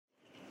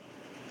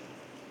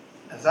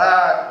As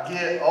I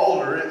get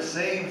older, it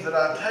seems that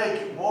I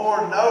take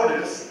more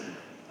notice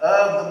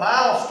of the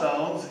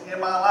milestones in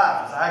my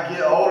life. As I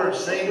get older, it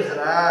seems that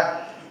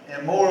I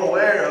am more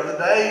aware of the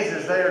days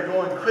as they are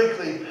going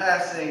quickly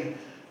passing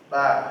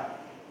by.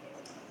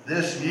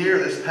 This year,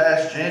 this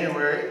past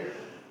January,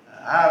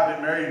 I've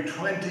been married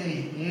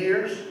 20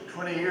 years.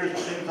 20 years, it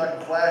seems like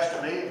a flash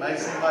to me. It may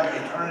seem like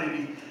an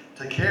eternity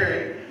to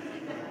Carrie.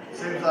 It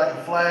seems like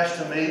a flash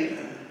to me.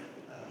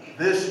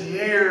 This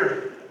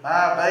year,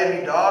 my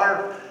baby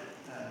daughter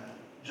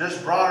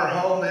just brought her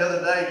home the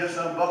other day, just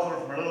unbuckled her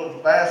from her little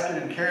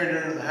basket and carried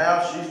her into the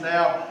house. She's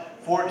now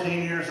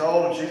 14 years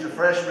old and she's a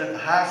freshman at the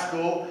high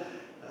school.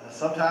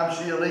 Sometimes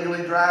she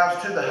illegally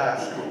drives to the high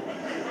school.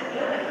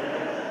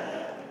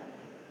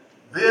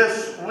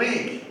 This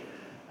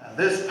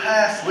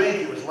past week,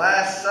 it was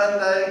last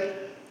Sunday,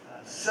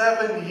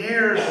 7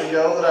 years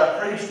ago that I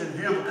preached in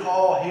view of a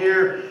call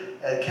here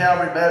at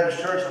Calvary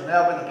Baptist Church. I've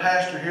now been the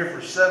pastor here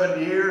for 7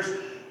 years.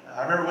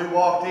 I remember we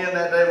walked in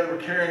that day, we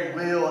were carrying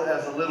Will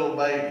as a little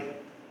baby.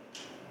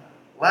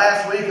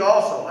 Last week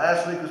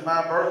was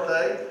my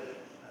birthday.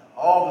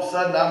 All of a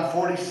sudden, I'm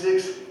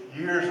 46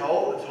 years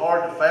old. It's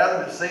hard to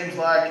fathom. It seems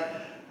like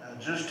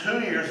just 2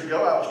 years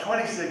ago, I was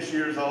 26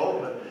 years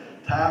old, but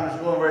time is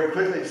going very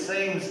quickly. It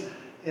seems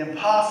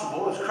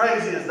impossible, as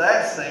crazy as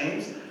that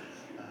seems.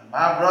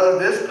 My brother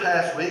this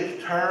past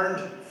week turned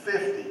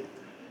 50.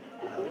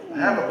 I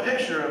have a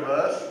picture of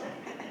us.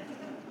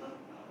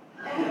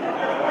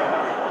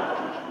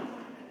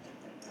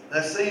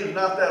 That seems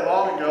not that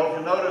long ago. If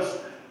you notice,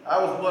 I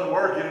was the one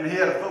working and he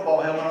had a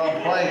football helmet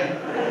on playing.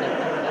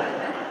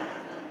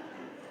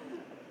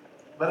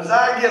 But as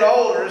I get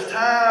older, as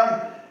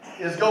time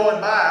is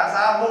going by, as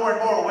I'm more and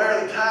more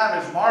aware that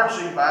time is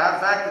marching by, in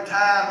fact, the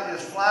time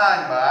is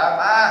flying by,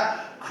 my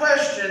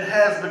question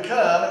has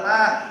become, and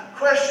my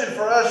question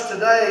for us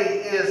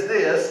today is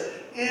this: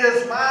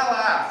 is my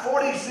life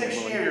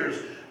 46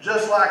 years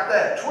just like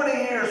that? 20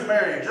 years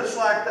married, just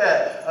like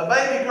that? A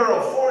baby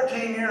girl,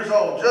 14 years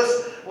old,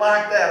 just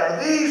like that?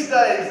 Are these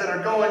days that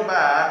are going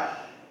by,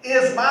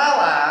 is my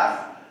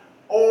life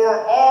or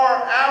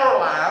are our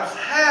lives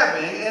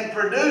having and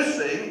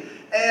producing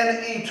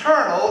an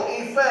eternal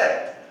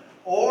effect?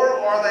 Or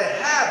are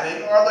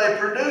they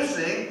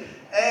producing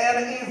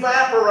an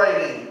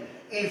evaporating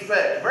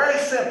effect? Very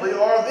simply,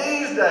 are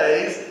these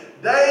days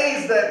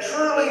that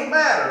truly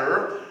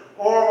matter,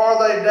 or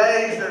are they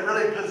days that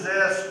really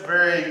possess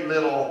very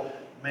little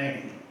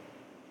meaning?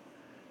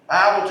 The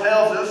Bible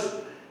tells us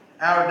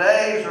our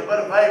days are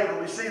but a vapor.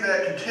 We see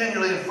that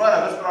continually in front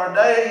of us, but our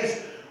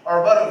days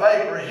are but a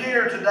vapor,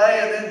 here today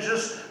and then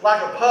just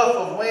like a puff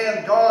of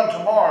wind gone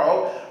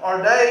tomorrow.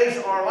 Our days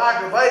are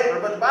like a vapor,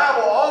 but the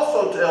Bible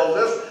also tells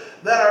us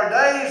that our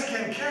days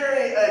can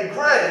carry a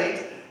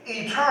great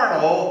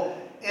eternal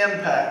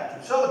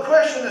impact. So the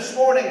question this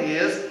morning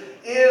is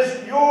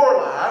your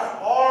life,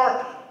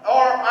 are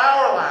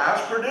our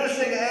lives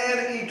producing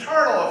an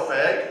eternal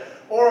effect,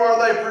 or are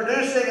they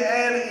producing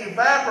an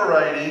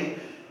evaporating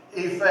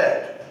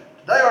effect?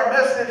 Today our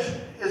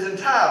message is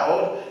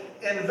entitled,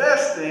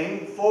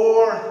 Investing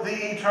for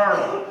the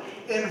Eternal.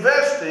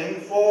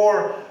 Investing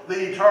for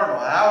the Eternal.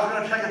 And I was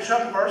going to take a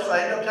chunk of verse.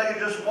 I ended up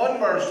taking just one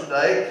verse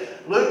today.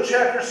 Luke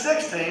chapter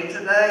 16,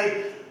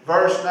 today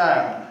verse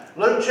 9.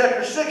 Luke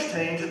chapter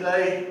 16,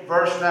 today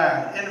verse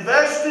 9.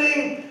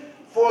 Investing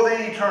for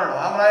the eternal.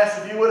 I'm going to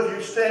ask if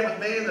you stand with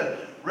me in the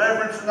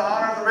reverence and the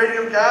honor of the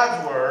reading of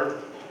God's Word.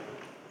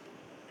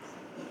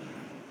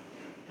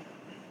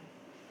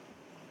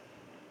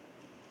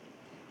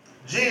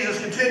 Jesus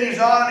continues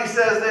on and he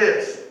says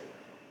this: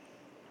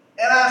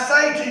 "And I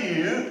say to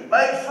you,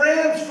 make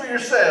friends for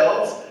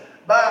yourselves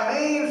by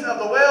means of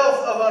the wealth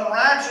of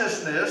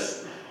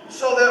unrighteousness,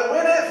 so that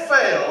when it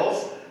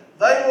fails,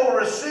 they will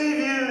receive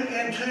you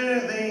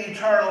into the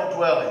eternal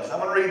dwellings."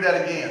 I'm going to read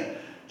that again.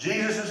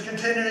 Jesus is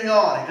continuing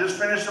on. He just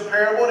finished a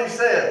parable and he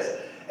says,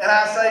 "And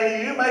I say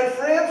to you, make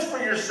friends for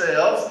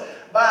yourselves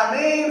by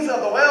means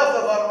of the wealth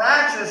of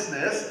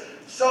unrighteousness,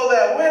 so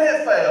that when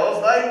it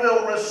fails, they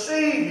will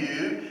receive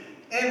you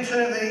into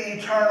the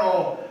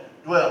eternal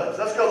dwellings."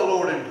 Let's go to the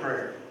Lord in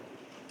prayer.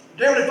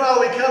 Dear Heavenly Father,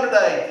 we come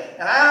today,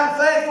 and I am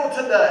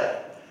thankful today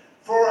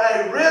for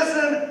a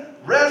risen,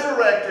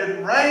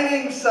 resurrected,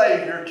 reigning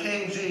Savior,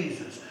 King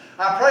Jesus.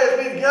 I pray as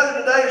we've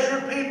gathered today as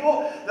your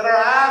people, that our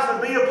eyes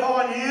would be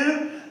upon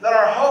you, that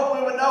our hope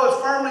we would know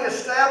is firmly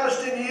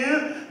established in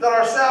you, that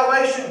our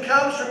salvation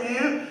comes from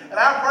you. And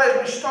I pray as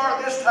we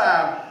start this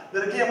time,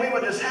 that again we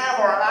would just have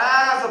our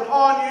eyes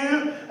upon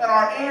you and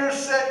our ears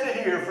set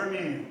to hear from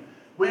you.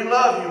 We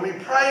love you, we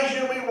praise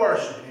you, we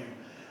worship you.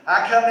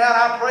 I come down,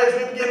 I pray as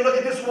we begin to look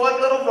at this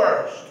one little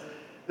verse,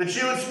 that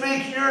you would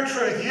speak your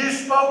truth. You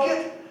spoke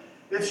it.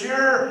 It's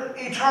your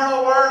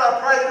eternal word. I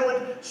pray that it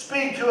would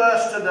speak to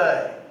us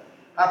today.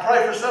 I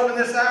pray for some in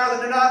this hour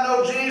that do not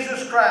know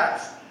Jesus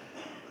Christ,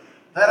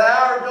 that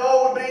our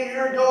goal would be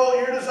your goal,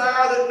 your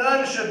desire that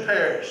none should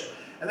perish.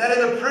 And that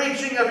in the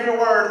preaching of your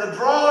word, the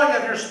drawing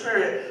of your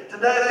Spirit,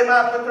 today they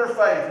might put their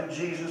faith in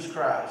Jesus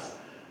Christ.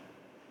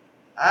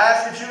 I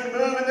ask that you would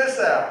move in this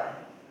hour.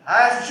 I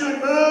ask that you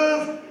would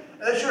move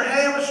and that your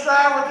hand would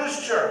strive with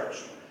this church.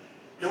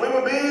 That we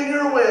would be in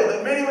your will,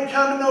 that many would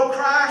come to know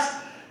Christ,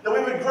 that we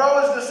would grow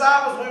as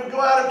disciples, we would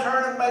go out and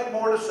turn and make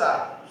more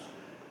disciples.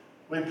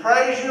 We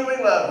praise you, we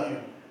love you.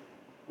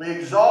 We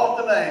exalt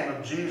the name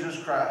of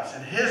Jesus Christ.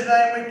 In his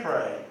name we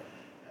pray.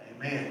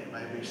 Amen. You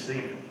may be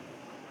seated.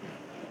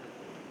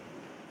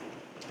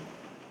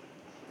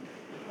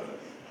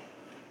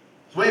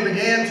 As we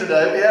begin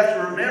today, we have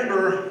to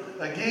remember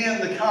again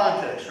the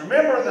context.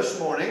 Remember this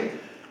morning,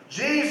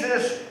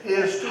 Jesus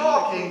is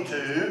talking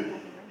to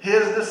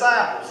his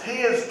disciples.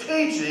 He is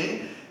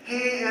teaching, he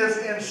is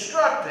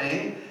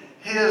instructing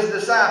his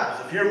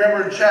disciples. If you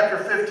remember in chapter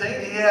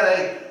 15, he had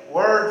a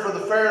word for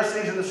the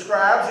Pharisees and the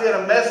scribes. He had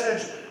a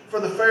message for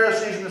the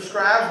Pharisees and the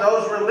scribes,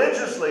 those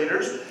religious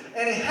leaders,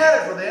 and he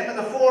had it for them in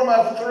the form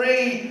of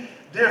 3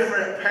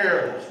 different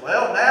parables.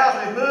 Well, now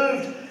as we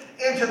moved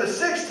into the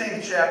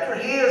 16th chapter,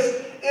 he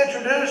has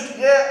introduced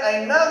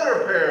yet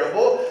another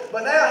parable,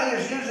 but now he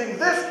is using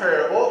this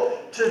parable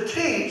to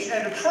teach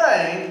and to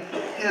train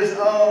his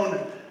own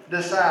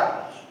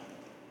disciples.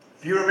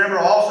 If you remember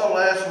also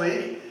last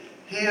week,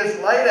 he has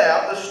laid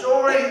out the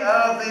story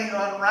of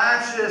the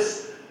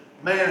unrighteous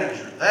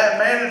manager. That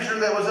manager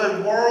that was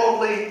a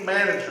worldly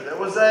manager, that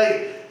was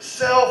a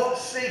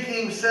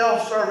self-seeking,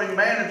 self-serving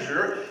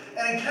manager,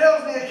 and he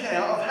tells the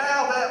account of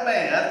how that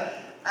man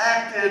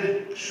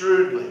acted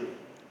shrewdly.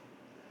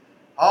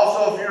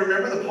 Also, if you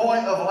remember, the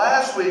point of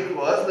last week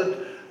was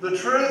the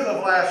truth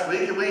of last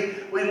week, and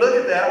we look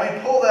at that, and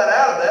we pull that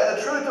out of that.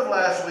 The truth of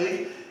last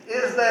week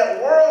is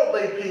that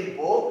worldly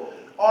people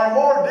are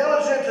more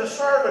diligent to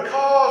serve a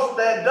cause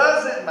that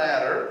doesn't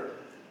matter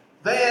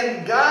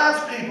than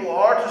God's people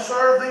are to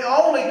serve the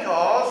only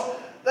cause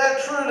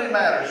that truly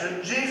matters.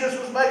 And Jesus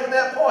was making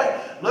that point.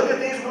 Look at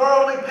these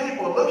worldly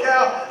people. Look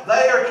how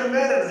they are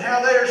committed and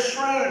how they are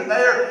shrewd and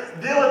they are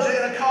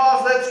diligent in a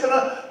cause that's going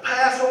to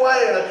pass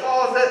away and a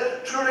cause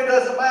that truly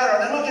doesn't matter.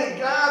 And then look at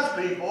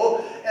God's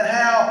people and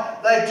how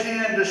they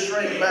tend to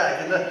shrink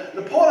back. And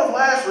the point of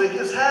last week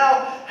is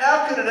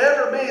how could it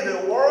ever be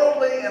that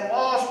worldly and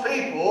lost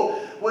people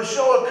would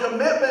show a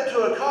commitment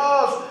to a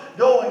cause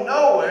going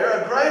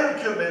nowhere, a greater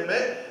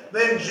commitment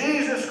than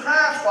Jesus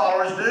Christ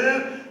followers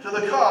do to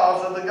the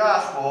cause of the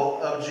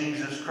gospel of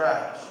Jesus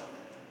Christ.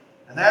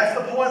 And that's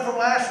the point from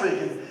last week,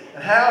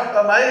 and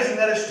how amazing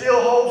that it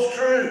still holds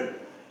true.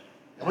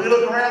 And we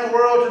look around the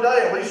world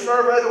today, and we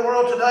survey the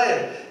world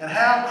today, and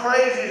how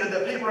crazy is it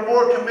that people are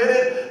more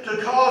committed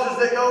to causes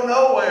that go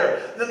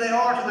nowhere than they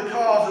are to the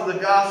cause of the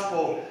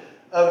gospel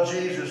of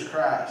Jesus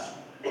Christ.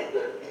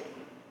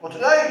 Well,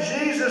 today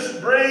Jesus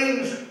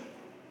brings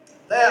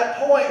that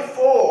point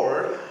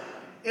forward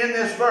in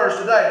this verse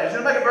today. He's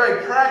going to make it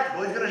very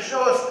practical. He's going to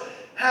show us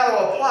how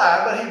to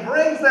apply, but he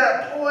brings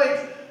that point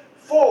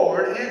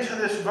forward into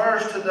this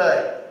verse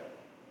today.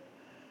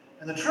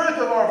 And the truth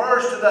of our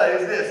verse today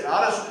is this. And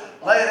I'll just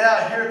lay it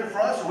out here at the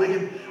front so we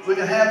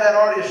can have that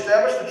already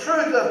established. The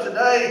truth of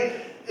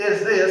today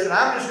is this, and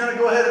I'm just going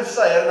to go ahead and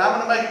say it, and I'm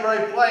going to make it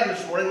very plain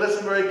this morning.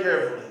 Listen very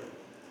carefully.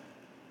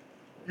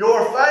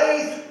 Your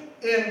faith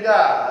in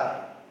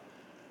God,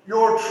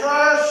 your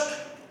trust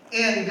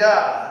in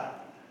God,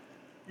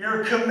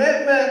 your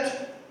commitment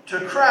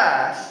to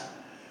Christ,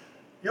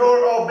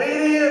 your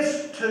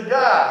obedience to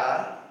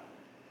God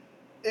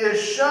is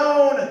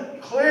shown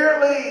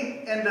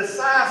clearly and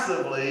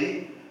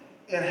decisively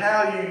in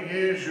how you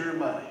use your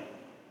money.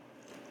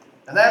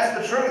 And that's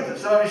the truth. And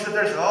some of you sit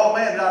there and say, oh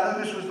man, I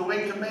knew this was the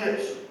week to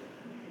miss.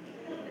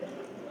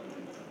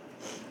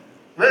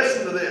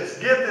 Listen to this.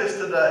 Get this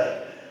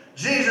today.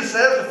 Jesus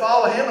says to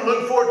follow him in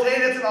Luke 14,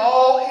 it's an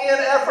all-in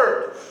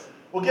effort.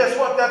 Well, guess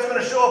what? That's going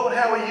to show up in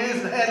how we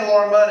use and handle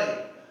our money.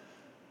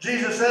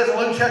 Jesus says in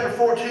Luke chapter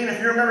 14, if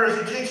you remember as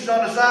he teaches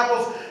on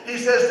disciples, he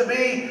says to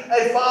be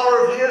a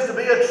follower of his, to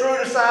be a true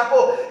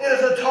disciple, it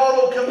is a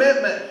total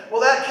commitment.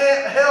 Well, that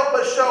can't help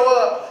but show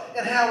up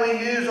in how we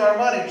use our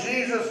money.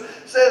 Jesus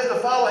says to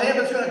follow him,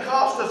 it's going to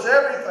cost us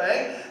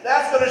everything.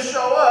 That's going to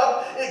show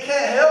up. It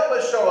can't help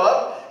but show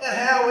up in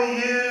how we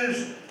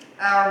use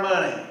our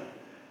money.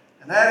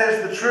 And that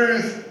is the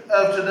truth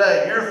of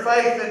today. Your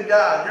faith in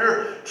God,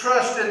 your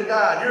trust in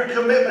God, your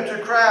commitment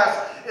to Christ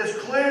is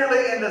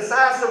clearly and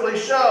decisively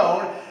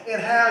shown in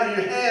how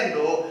you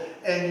handle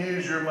and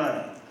use your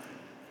money.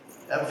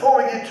 Now, before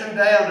we get too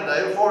down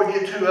today, before we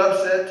get too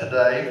upset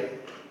today,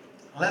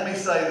 let me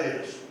say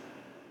this.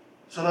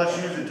 So let's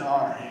use it to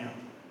honor him.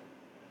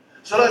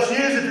 So let's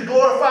use it to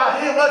glorify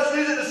him. Let's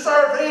use it to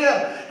serve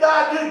him.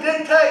 God, you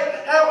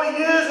dictate how we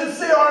use and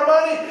see our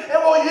money, and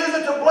we'll use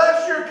it to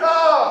bless your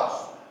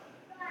cause.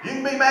 You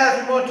can be mad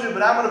if you want to,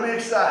 but I'm going to be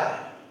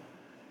excited.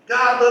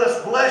 God, let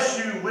us bless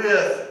you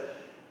with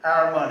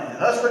our money. And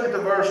let's look at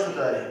the verse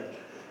today.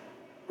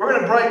 We're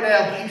going to break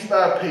down piece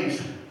by piece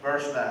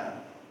verse 9. It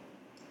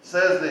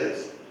says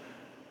this.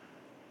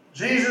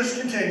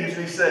 Jesus continues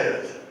and he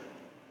says,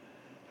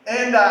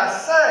 and I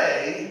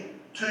say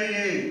to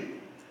you,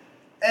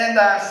 and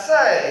I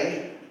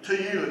say to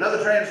you.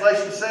 Another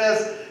translation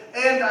says,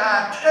 and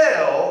I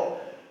tell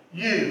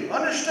you.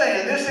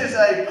 Understand, this is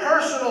a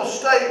personal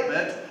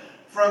statement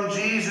from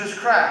Jesus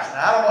Christ.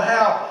 Now, I don't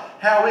know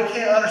how we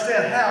can't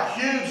understand how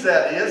huge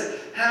that is,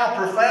 how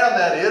profound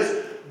that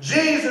is.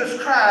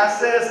 Jesus Christ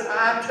says,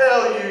 I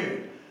tell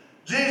you.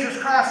 Jesus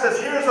Christ says,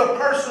 here's a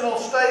personal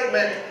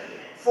statement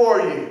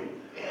for you.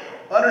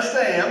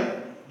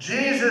 Understand,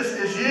 Jesus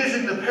is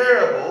using the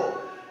parable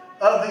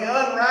of the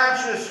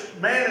unrighteous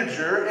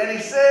manager, and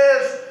he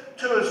says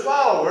to his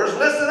followers,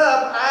 listen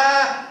up,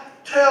 I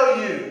tell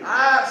you,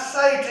 I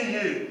say to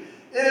you.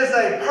 It is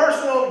a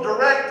personal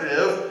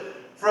directive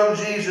from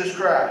Jesus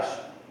Christ.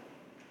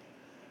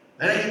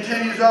 Then he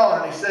continues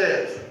on and he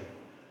says,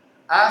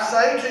 I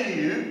say to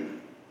you,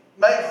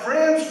 make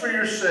friends for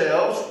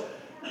yourselves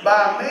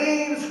by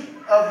means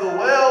of the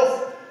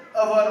wealth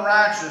of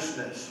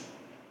unrighteousness.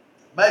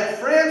 Make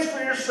friends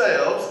for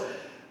yourselves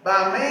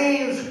by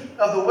means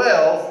of the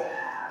wealth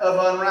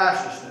of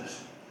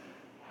unrighteousness.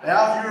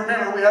 Now, if you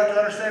remember, we have to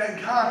understand it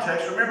in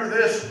context. Remember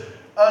this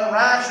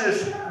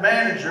unrighteous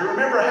manager.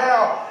 Remember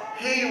how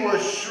he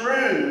was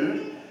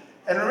shrewd,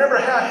 and remember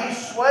how he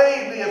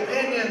swayed the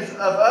opinions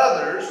of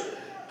others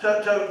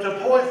to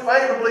point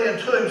favorably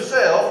into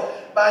himself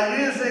by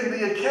using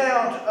the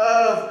account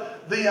of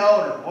the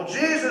owner. Well,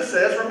 Jesus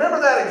says,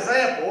 remember that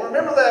example,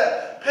 remember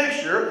that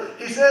picture.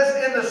 He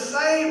says, in the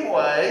same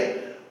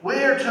way, we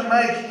are to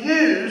make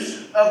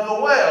use of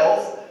the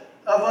wealth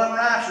of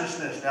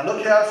unrighteousness. Now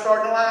look how it's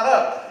starting to line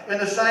up. In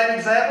the same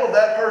example,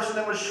 that person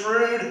that was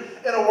shrewd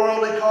in a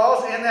worldly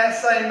cause, in that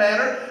same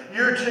manner,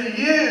 you're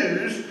to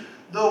use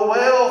the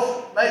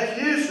wealth, make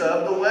use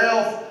of the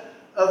wealth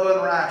of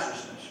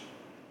unrighteousness.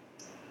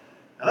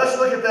 Now let's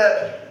look at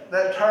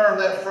that term,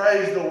 that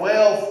phrase, the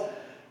wealth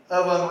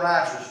of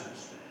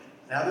unrighteousness.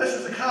 Now this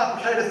is a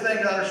complicated thing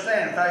to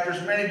understand. In fact,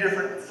 there's many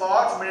different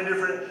thoughts, many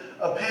different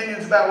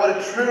opinions about what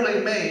it truly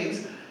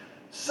means.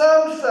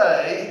 Some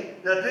say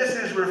that this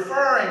is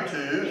referring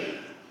to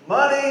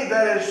money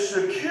that is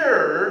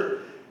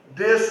secured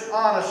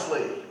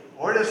dishonestly,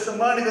 or it is some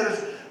money that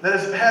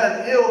has had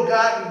an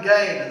ill-gotten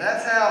gain, and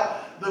that's how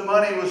the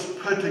money was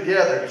put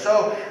together.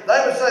 So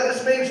they would say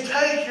this means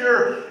take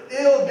your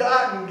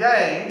ill-gotten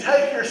gain,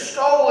 take your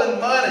stolen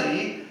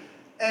money,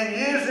 and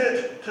use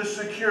it to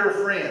secure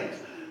friends.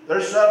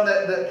 There's some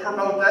that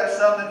promote that,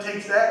 some that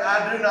teach that.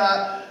 I do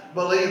not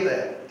believe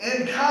that.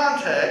 In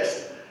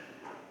context,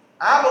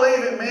 I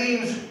believe it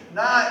means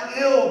not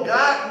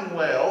ill-gotten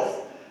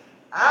wealth.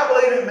 I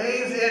believe it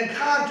means, in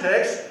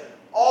context,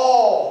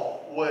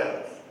 all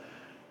wealth.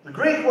 The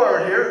Greek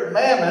word here,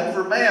 mammon,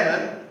 for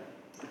mammon,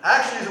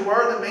 actually is a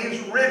word that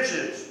means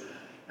riches.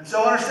 And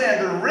so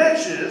understand, the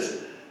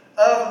riches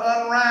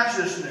of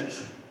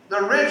unrighteousness.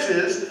 The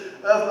riches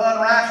of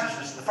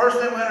unrighteousness. The first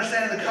thing we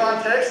understand in the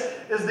context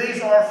is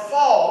these are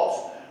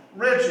false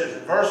riches.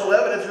 In verse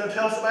 11, it's going to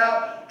tell us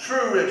about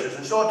true riches.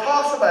 And so it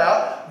talks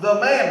about the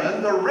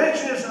mammon, the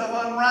riches of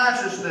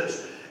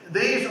unrighteousness.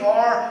 These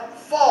are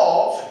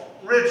false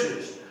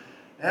riches.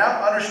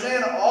 Now,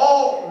 understand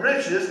all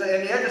riches,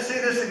 and you have to see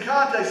this in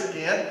context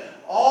again,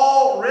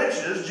 all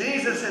riches,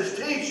 Jesus is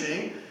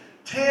teaching,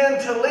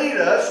 tend to lead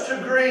us to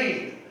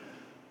greed.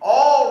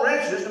 All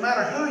riches, no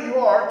matter who you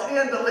are,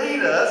 tend to lead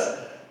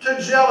us to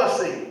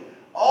jealousy.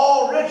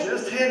 All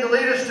riches tend to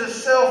lead us to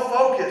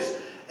self-focus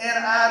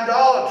and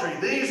idolatry.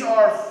 These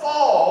are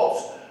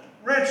false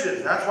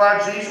riches. That's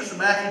why Jesus in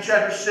Matthew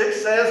chapter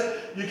 6 says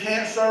you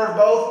can't serve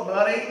both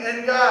money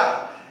and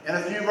God. And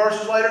a few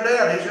verses later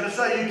down, he's going to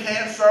say you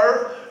can't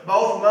serve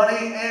both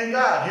money and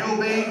God.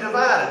 You'll be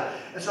divided.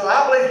 And so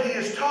I believe he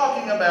is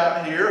talking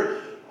about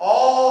here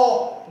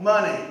all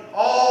money,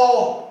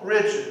 all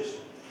riches.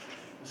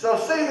 So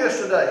see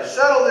this today.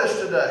 Settle this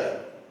today.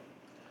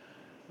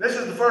 This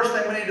is the first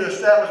thing we need to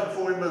establish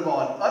before we move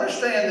on.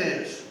 Understand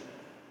this.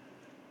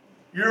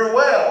 Your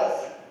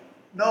wealth,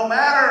 no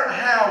matter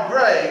how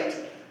great,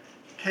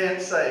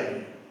 can't save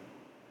you.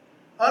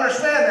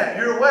 Understand that.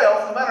 Your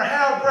wealth, no matter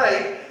how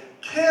great,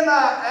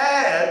 cannot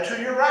add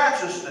to your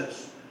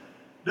righteousness.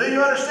 Do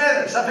you understand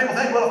that? Some people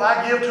think, well, if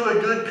I give to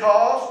a good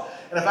cause,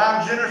 and if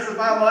I'm generous with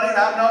my money, and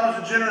I'm known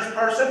as a generous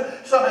person,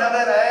 somehow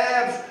that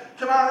adds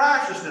to my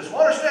righteousness.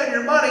 Well, understand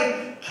your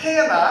money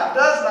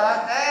does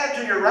not add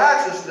to your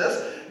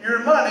righteousness. Your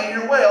money,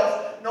 your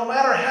wealth, no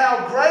matter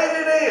how great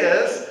it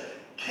is,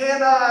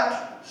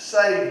 cannot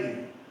save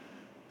you.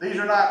 These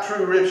are not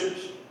true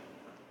riches.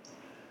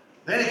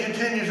 Then he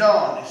continues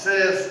on. He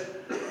says,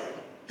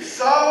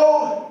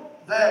 so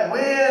that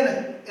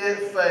when it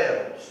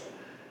fails.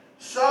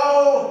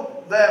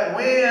 So that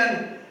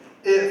when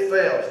it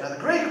fails. Now the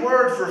Greek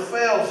word for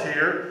fails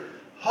here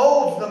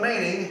holds the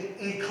meaning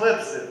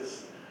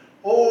eclipses,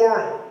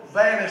 or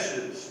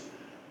vanishes,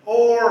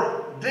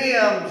 or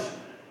dims,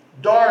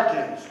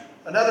 darkens.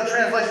 Another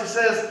translation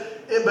says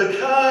it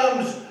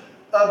becomes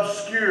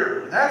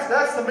obscure.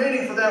 That's the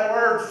meaning for that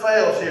word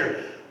fails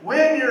here.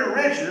 When your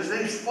riches,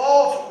 these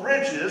false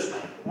riches,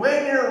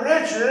 when your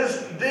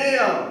riches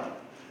dim,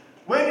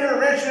 when your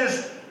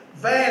riches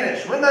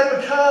vanish, when they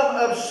become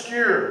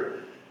obscure.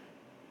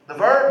 The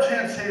verb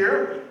tense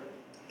here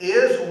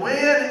is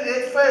when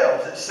it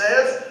fails. It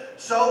says,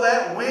 so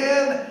that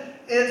when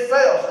it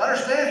fails.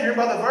 Understand here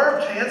by the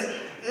verb tense,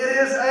 it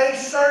is a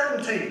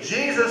certainty.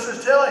 Jesus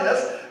is telling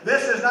us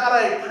this is not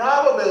a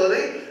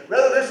probability,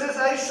 rather this is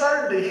a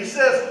certainty. He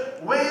says,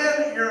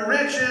 when your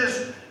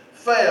riches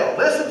fail.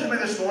 Listen to me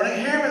this morning,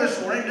 hear me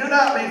this morning, do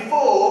not be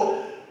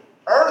fooled.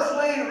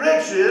 Earthly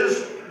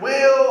riches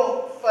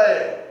will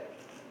fail.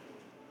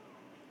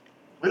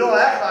 We don't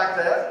act like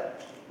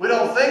that. We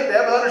don't think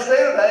that, but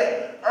understand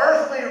today,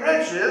 earthly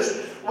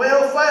riches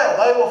will fail.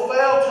 They will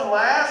fail to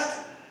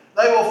last.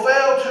 They will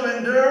fail to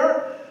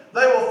endure.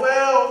 They will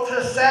fail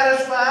to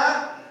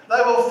satisfy.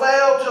 They will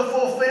fail to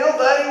fulfill.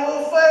 They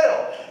will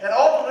fail. And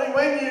ultimately,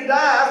 when you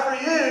die, for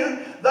you,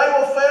 they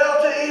will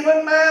fail to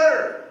even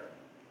matter.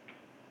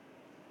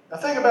 Now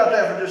think about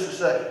that for just a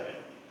second.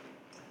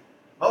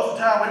 Most of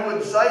the time we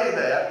wouldn't say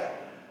that.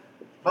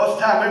 Most of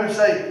the time we would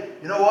say,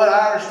 you know what,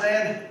 I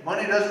understand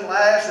money doesn't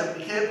last, and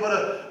you can't put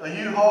a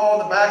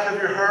U-Haul in the back of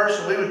your hearse,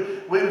 and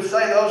we would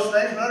say those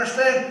things. But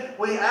understand,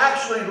 we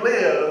actually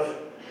live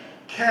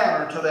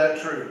counter to that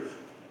truth.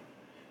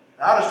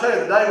 Now, I'll just tell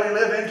you, the day we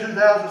live in,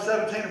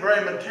 2017, a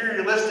very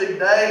materialistic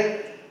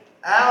day,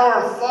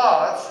 our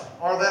thoughts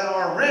are that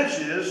our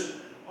riches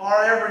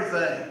are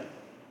everything.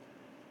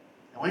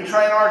 We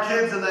train our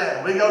kids in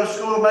that. We go to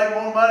school to make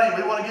more money.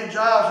 We want to get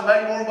jobs to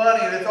make more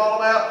money. And it's all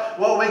about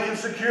what we can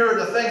secure,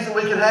 the things that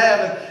we can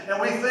have. And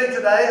we think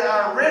today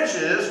our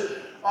riches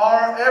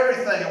are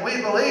everything. And we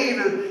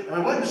believe, and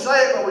we wouldn't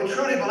say it, but we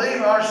truly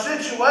believe our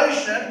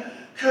situation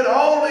could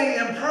only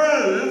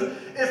improve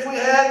if we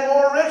had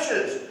more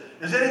riches.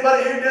 Does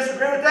anybody here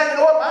disagree with that? You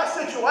know what? My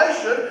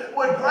situation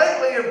would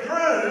greatly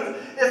improve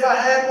if I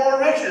had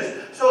more riches.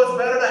 So it's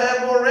better to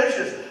have more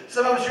riches.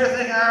 Some of us here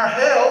think our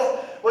health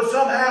would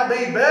somehow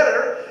be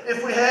better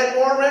if we had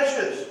more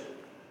riches.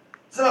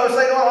 Some of us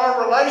think, oh,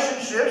 our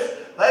relationships,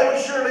 they would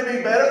surely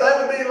be better. They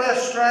would be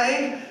less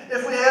strained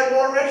if we had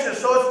more riches.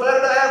 So it's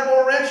better to have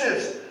more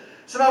riches.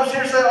 Some of us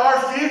here say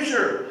our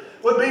future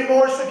would be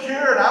more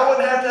secure, and I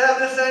wouldn't have to have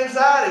this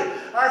anxiety.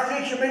 Our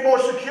future would be more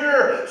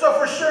secure. So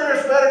for sure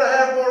it's better to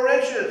have more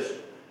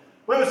riches.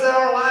 We would say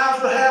our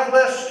lives would have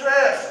less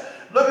stress.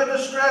 Look at the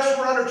stress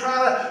we're under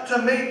trying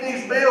to meet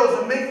these bills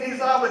and meet these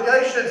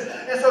obligations.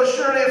 And so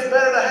surely it's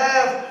better to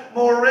have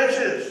more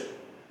riches.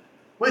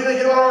 We think,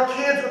 you know, our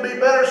kids would be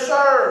better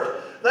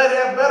served. They'd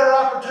have better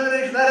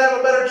opportunities and they'd have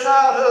a better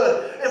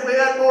childhood if we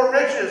had more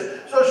riches.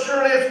 So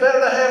surely it's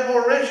better to have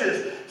more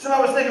riches. Some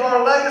of us think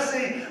our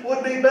legacy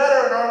would be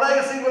better and our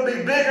legacy would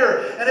be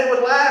bigger and it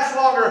would last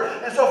longer.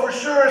 And so for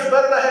sure it's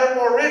better to have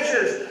more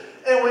riches.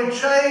 And we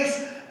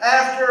chase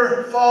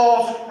after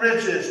false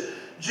riches.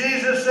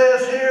 Jesus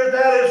says here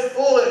that is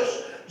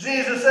foolish.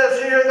 Jesus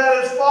says here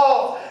that is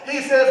false.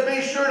 He says,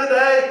 be sure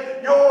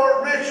today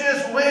your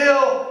riches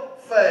will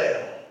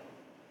fail.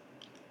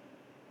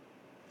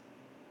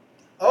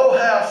 Oh,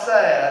 how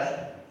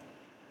sad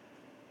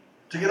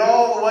to get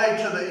all the way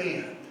to the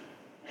end.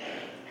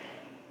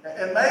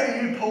 And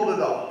maybe you pulled it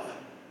off.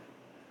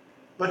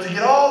 But to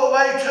get all the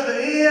way to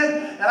the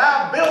end, and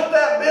I built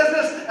that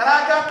business, and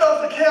I got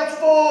those accounts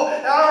full,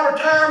 and our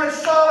retirement's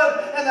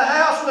solid, and the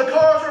house and the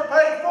cars are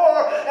paid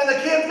for, and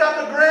the kids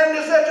got the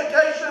grandest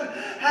education.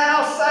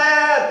 How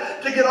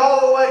sad to get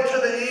all the way to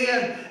the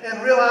end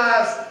and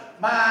realize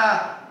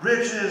my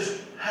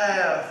riches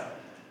have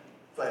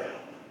failed.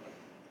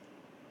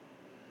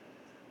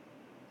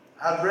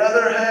 I'd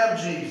rather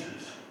have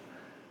Jesus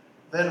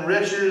than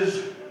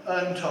riches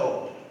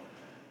untold.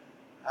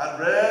 I'd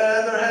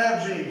rather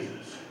have Jesus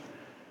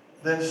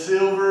than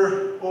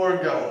silver or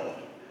gold.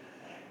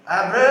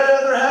 I'd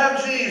rather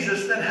have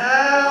Jesus than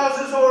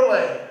houses or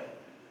land.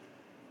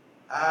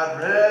 I'd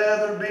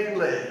rather be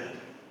led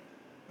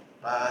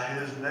by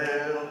his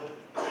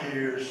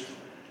nail-pierced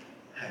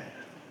hand.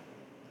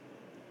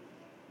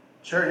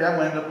 Charity, I'm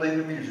going to end up leading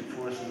the music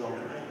for us is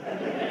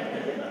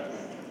over.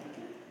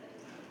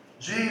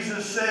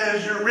 Jesus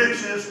says your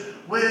riches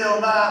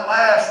will not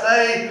last.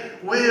 They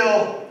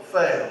will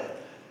fail.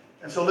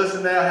 And so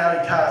listen now how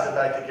he ties it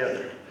back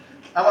together.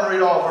 I'm going to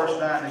read all of verse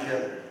 9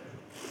 together.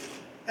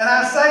 And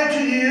I say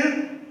to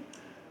you,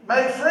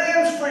 make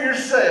friends for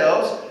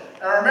yourselves.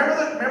 Now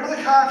remember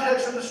the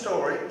context of the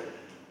story.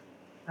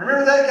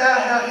 Remember that guy,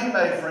 how he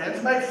made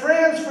friends. Make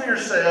friends for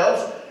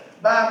yourselves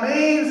by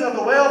means of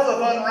the wealth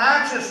of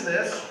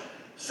unrighteousness,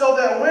 so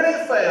that when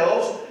it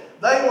fails,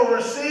 they will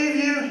receive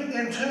you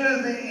into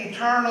the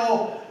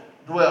eternal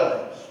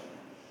dwellings.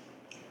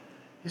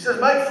 He says,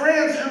 make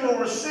friends who will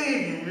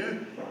receive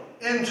you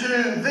into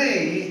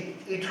the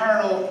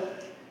eternal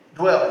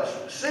dwellings.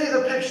 See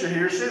the picture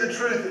here. See the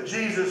truth that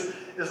Jesus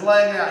is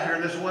laying out here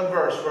in this one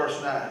verse,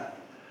 verse 9.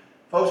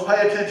 Folks,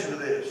 pay attention to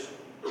this.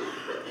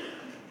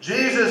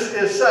 Jesus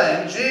is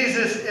saying,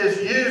 Jesus is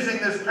using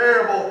this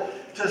parable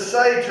to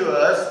say to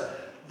us,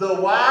 the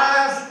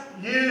wise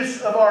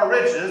use of our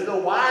riches, the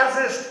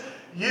wisest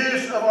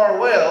use of our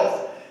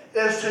wealth,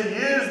 is to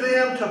use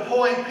them to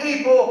point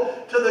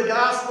people to the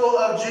gospel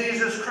of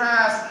Jesus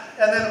Christ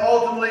and then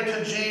ultimately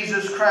to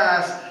Jesus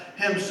Christ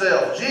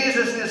himself.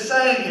 Jesus is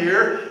saying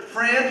here,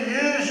 friend,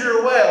 use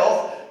your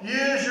wealth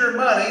use your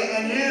money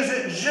and use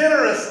it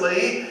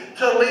generously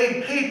to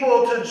lead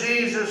people to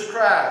Jesus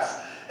Christ.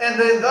 And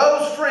then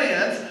those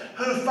friends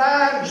who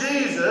find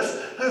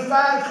Jesus, who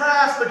find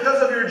Christ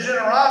because of your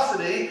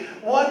generosity,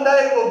 one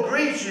day will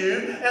greet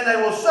you and they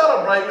will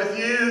celebrate with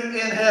you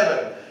in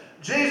heaven.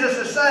 Jesus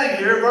is saying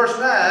here, verse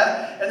 9,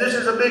 and this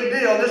is a big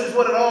deal, this is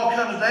what it all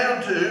comes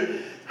down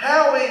to.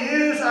 How we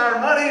use our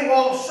money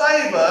won't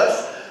save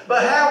us,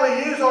 but how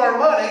we use our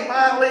money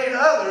might lead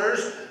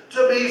others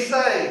to be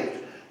saved.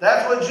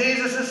 That's what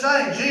Jesus is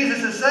saying.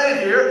 Jesus is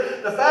saying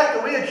here, the fact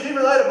that we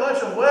accumulate a bunch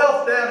of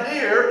wealth down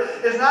here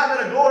is not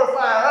going to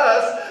glorify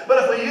us,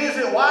 but if we use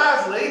it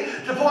wisely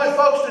to point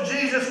folks to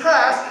Jesus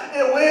Christ,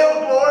 it will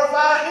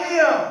glorify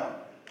Him.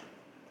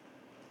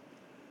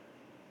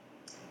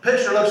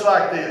 Picture looks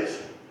like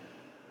this.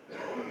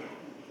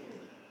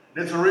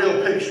 It's a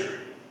real picture.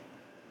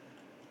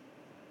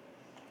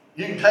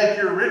 You can take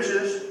your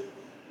riches,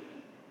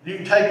 you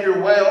can take your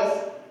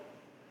wealth.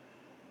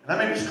 Let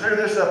me just clear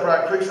this up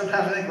right quick.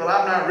 Sometimes I think, well,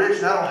 I'm not rich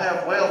and I don't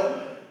have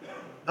wealth.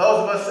 Those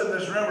of us sitting in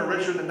this room are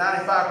richer than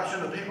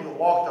 95% of the people that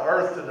walk the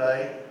earth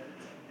today.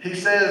 He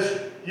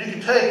says, you can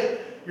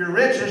take your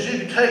riches, you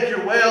can take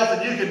your wealth,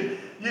 and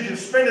you can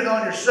spend it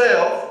on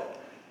yourself.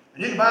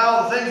 And you can buy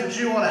all the things that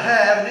you want to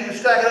have, and you can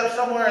stack it up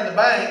somewhere in the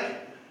bank,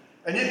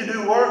 and you can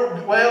do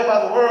work well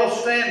by the world's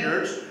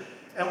standards.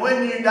 And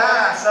when you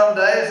die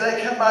someday, as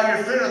they come by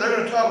your funeral, they're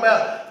going to talk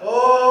about,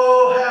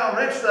 oh, how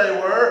rich they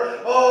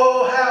were.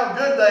 Oh, how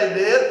good they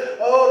did.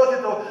 Oh, look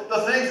at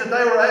the things that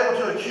they were able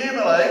to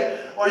accumulate.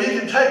 Or you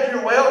can take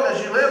your wealth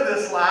as you live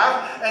this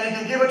life and you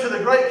can give it to the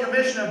Great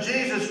Commission of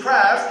Jesus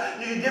Christ.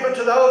 You can give it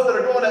to those that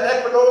are going to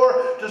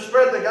Ecuador to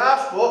spread the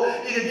gospel.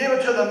 You can give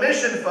it to the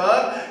mission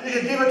fund. You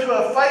can give it to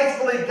a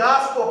faithfully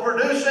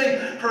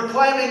gospel-producing,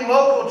 proclaiming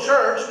local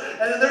church.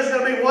 And then there's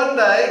going to be one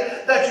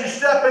day that you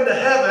step into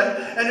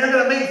heaven and you're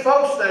going to meet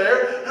folks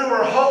there who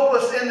were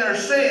hopeless in their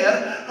sin,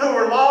 who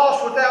were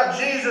lost without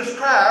Jesus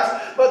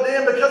Christ. But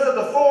then because of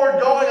the forward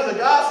going of the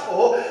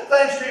gospel,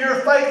 thanks to your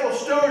faithful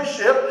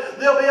stewardship,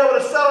 they'll be able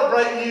to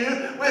celebrate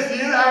with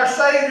you, our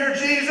Savior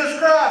Jesus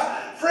Christ.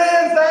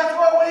 Friends, that's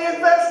what we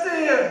invest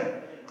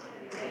in.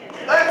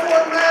 That's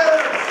what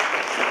matters.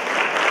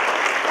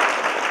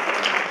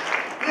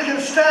 You can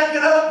stack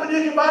it up and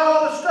you can buy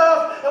all the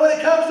stuff, and when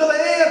it comes to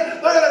the end,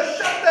 they're going to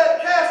shut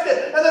that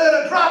casket and they're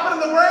going to drop it in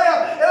the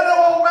ground, and it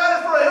won't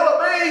matter for a hill of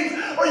beans.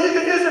 Or you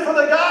can use it for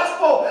the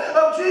gospel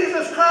of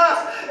Jesus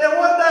Christ, and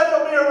one day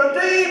there'll be a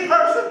redeemed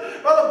person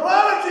by the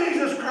blood of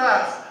Jesus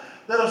Christ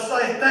that'll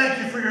say, thank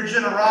you for your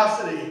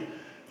generosity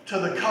to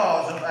the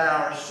cause of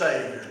our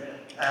Savior,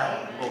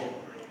 our Lord.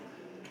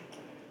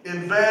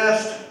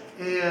 Invest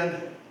in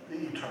the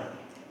eternal.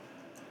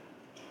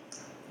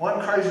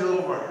 One crazy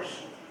little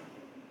verse.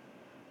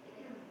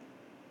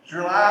 Is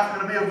your life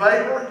going to be a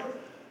vapor?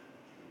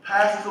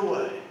 Passes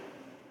away.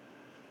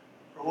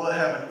 Or will it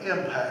have an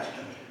impact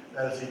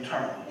that is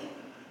eternal?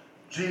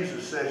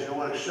 Jesus says, you know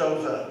what, it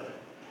shows up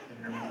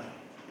in your money.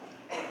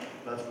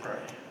 Let's pray.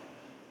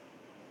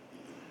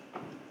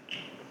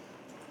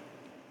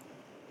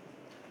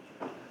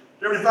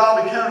 Dear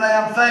Father, we come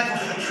now, I'm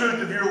thankful for the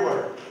truth of your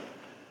word.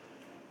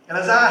 And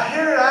as I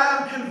hear it, I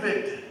am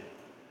convicted.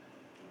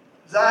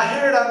 As I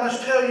hear it, I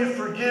must tell you,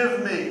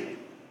 forgive me.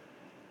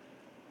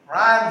 For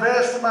I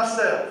invest in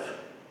myself.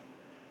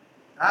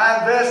 I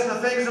invest in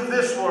the things of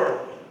this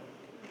world.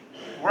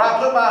 Where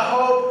I put my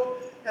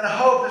hope in a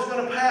hope that's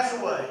going to pass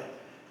away.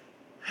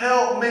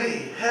 Help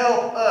me,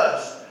 help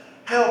us,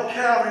 help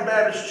Calvary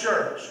Baptist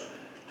Church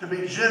to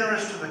be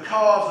generous to the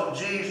cause of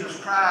Jesus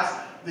Christ,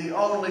 the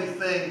only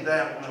thing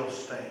that will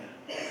stand.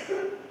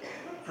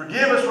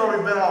 Forgive us where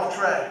we've been off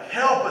track.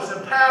 Help us,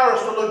 empower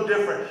us to look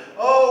different.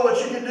 Oh, what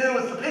you can do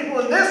with the people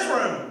in this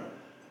room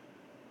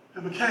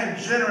who became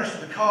generous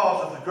to the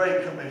cause of the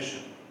Great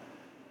Commission.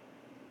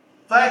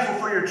 Thankful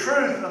for your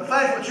truth, and I'm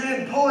thankful that you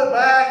didn't pull it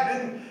back,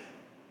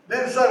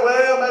 didn't say,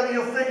 well, maybe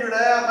you'll figure it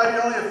out,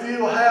 maybe only a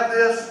few will have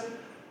this.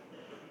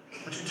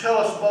 But you tell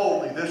us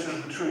boldly, this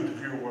is the truth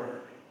of your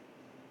word.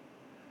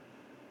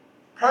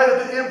 Pray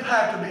that the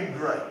impact would be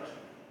great.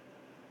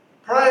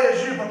 Pray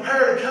as you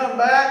prepare to come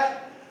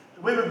back,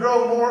 that we would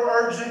grow more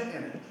urgent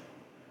in it.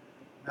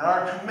 That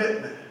our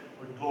commitment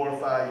would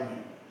glorify you.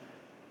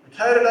 We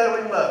tell you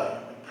today we love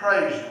you, we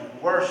praise you,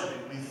 we worship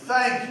you, we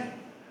thank you,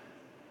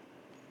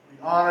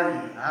 we honor you.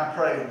 And I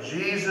pray in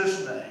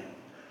Jesus' name.